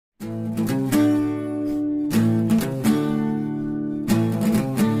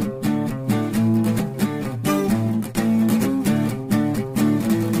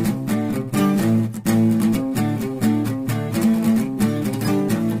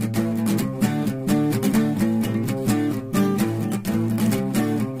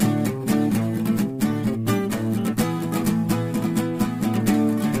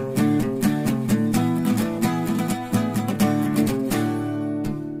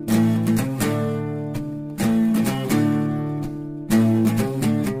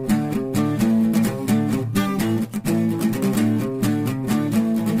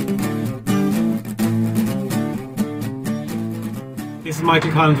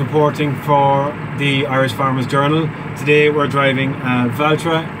Michael Collins reporting for the Irish Farmers Journal. Today we're driving a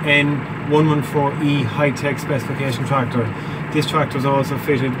Valtra N114 high-tech specification tractor. This tractor is also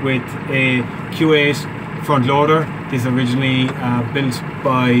fitted with a Q8 front loader. This is originally built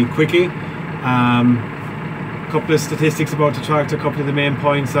by Quickie. Couple of statistics about the tractor. A couple of the main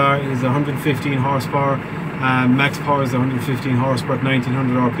points are it is 115 horsepower. Max power is 115 horsepower at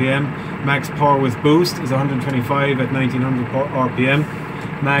 1900 RPM. Max power with boost is 125 at 1900 RPM.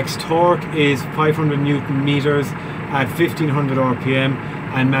 Max torque is 500 Newton meters at 1500 RPM,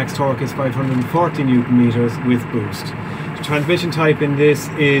 and max torque is 540 Newton meters with boost. The transmission type in this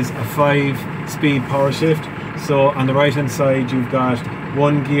is a 5-speed power shift. So on the right hand side you've got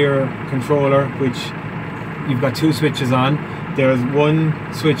one gear controller, which you've got 2 switches on. There's one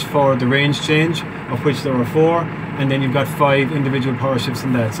switch for the range change, of which there are 4, and then you've got 5 individual power shifts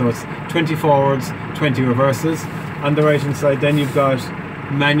in that. So it's 20 forwards, 20 reverses. On the right hand side then you've got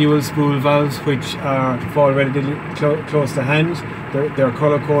manual spool valves, which fall relatively close to hand. They're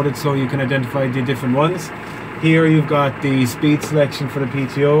color coded so you can identify the different ones. Here you've got the speed selection for the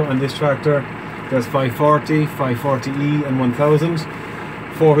PTO. On this tractor there's 540, 540E and 1000.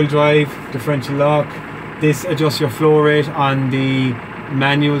 4-wheel drive, differential lock. This adjusts your flow rate on the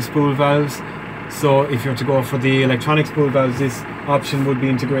manual spool valves. So if you're to go for the electronic spool valves, this option would be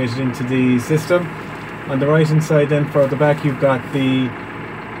integrated into the system. On the right hand side then, further back, you've got the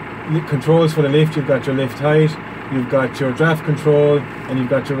controls for the lift. You've got your lift height, you've got your draft control, and you've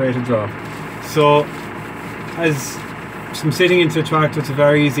got your rate of drop. So as from sitting into a tractor, it's a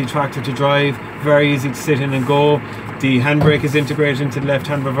very easy tractor to drive, very easy to sit in and go. The handbrake is integrated into the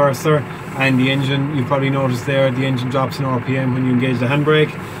left-hand reverser, and the engine, you probably noticed there, the engine drops in RPM when you engage the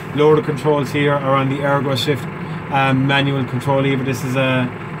handbrake. Loader controls here are on the ergo shift manual control lever. This is an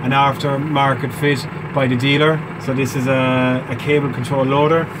aftermarket fit by the dealer, so this is a cable control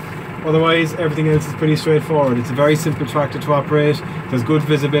loader. Otherwise everything else is pretty straightforward. It's a very simple tractor to operate. There's good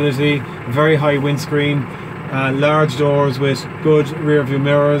visibility, a very high windscreen, large doors with good rear view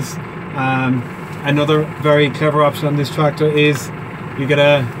mirrors. Another very clever option on this tractor is you get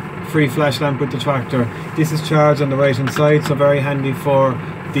a free flash lamp with the tractor. This is charged on the right hand side, so very handy for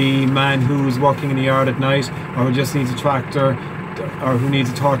the man who's working in the yard at night, or who just needs a tractor, or who needs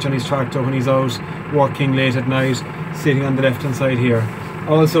a torch on his tractor when he's out working late at night, sitting on the left hand side here.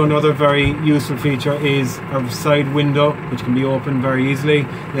 Also, another very useful feature is a side window, which can be opened very easily,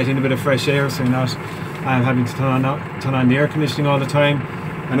 letting a bit of fresh air so you're not having to turn on the air conditioning all the time.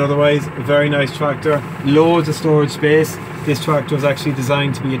 And otherwise, a very nice tractor, loads of storage space. This tractor is actually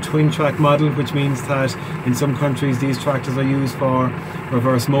designed to be a twin track model, which means that in some countries these tractors are used for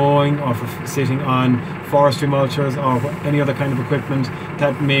reverse mowing, or for sitting on forestry mulchers, or any other kind of equipment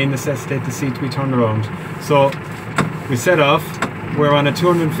that may necessitate the seat to be turned around. So we set off, we're on a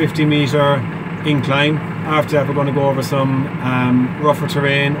 250 meter incline. After that we're going to go over some rougher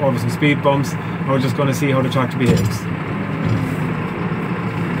terrain, over some speed bumps, and we're just going to see how the tractor behaves.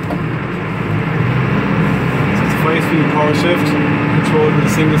 5-speed power shift, controlled with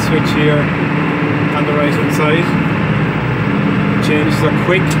a single switch here on the right hand side. Changes are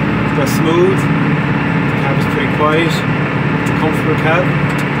quick, they're smooth, the cab is pretty quiet, it's a comfortable cab,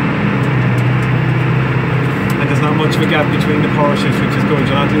 and there's not much of a gap between the power shifts, which is good,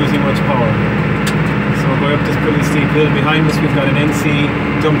 you're not losing much power. So we're going up this pretty steep hill. Behind us we've got an NC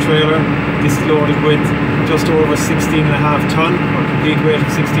dump trailer. This is loaded with just over 16.5 tonne, or complete weight of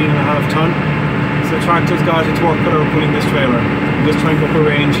 16.5 tonne. The tractor's got its work cut out pulling this trailer. I'm just trying to go up a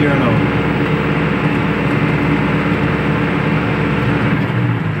range here now.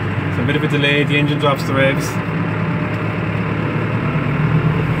 It's a bit of a delay, the engine drops the revs.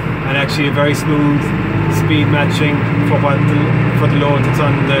 And actually a very smooth speed matching for the load that's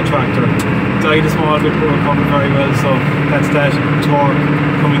on the tractor. Died a small bit, but we're covered very well, so that's that torque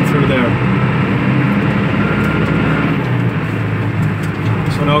coming through there.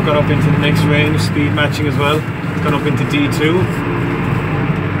 So now got up into the next range, speed matching as well. It's gone up into D2.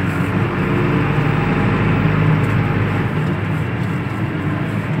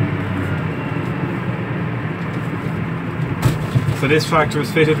 So this tractor is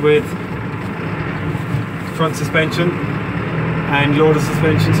fitted with front suspension and loader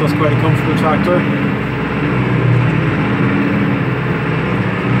suspension, so it's quite a comfortable tractor.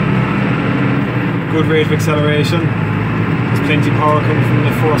 Good rate of acceleration. There's plenty of power coming from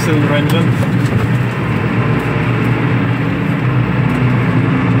the 4-cylinder engine.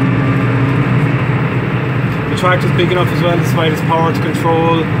 The tractor's big enough as well, despite its power, to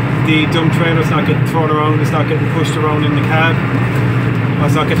control the dump trailer. It's not getting thrown around, it's not getting pushed around in the cab, or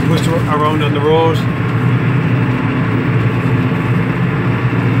it's not getting pushed around on the road.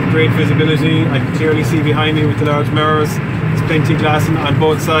 great visibility. I can clearly see behind me with the large mirrors. There's plenty of glass on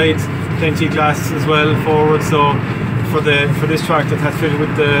both sides, plenty of glass as well forward. So for this tractor that's fitted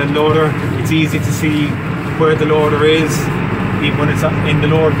with the loader, it's easy to see where the loader is. Even when it's in the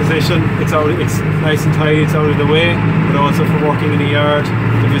lowered position, it's nice and tidy, it's out of the way. But also for working in a yard,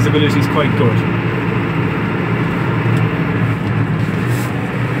 the visibility is quite good.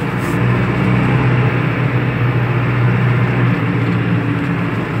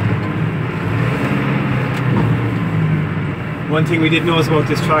 One thing we did notice about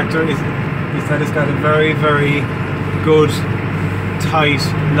this tractor is that it's got a very, very good tight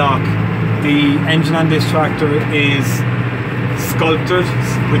lock. The engine on this tractor is sculpted,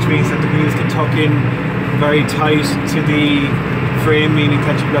 which means that the wheels can tuck in very tight to the frame, meaning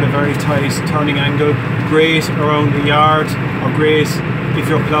that you've got a very tight turning angle. Great around the yard, or great if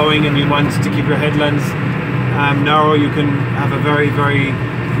you're ploughing and you want to keep your headlands narrow. You can have a very, very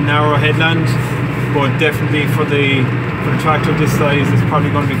narrow headland, but definitely for the tractor of this size, it's probably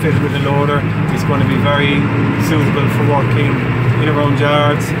going to be fitted with a loader. It's going to be very suitable for working in around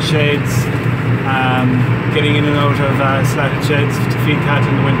yards, sheds, getting in and out of slatted sheds to feed cattle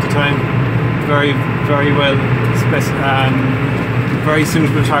in the winter time. Very, very well, very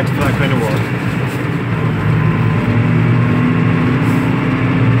suitable tractor for that kind of work.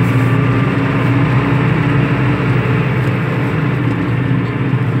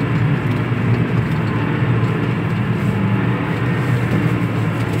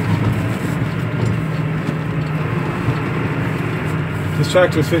 This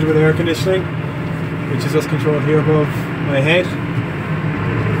tractor is fitted with air conditioning, which is just controlled here above my head.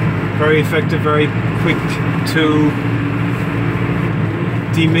 Very effective, very quick to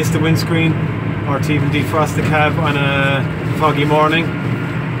demist the windscreen or to even defrost the cab on a foggy morning.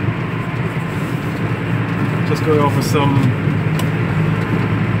 Just go over some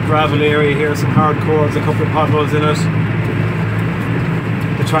gravel area here, some hard cords, a couple of potholes in it.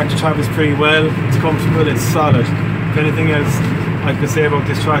 The tractor travels pretty well, it's comfortable, it's solid. If anything else I could say about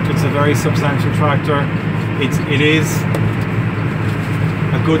this tractor, it's a very substantial tractor. It is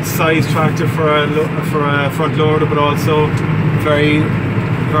a good size tractor for a front loader, but also very,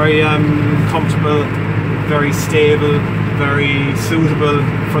 very comfortable, very stable, very suitable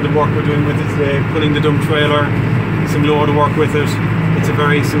for the work we're doing with it today. Pulling the dump trailer, some loader work with it. It's a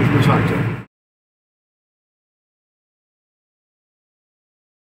very suitable tractor.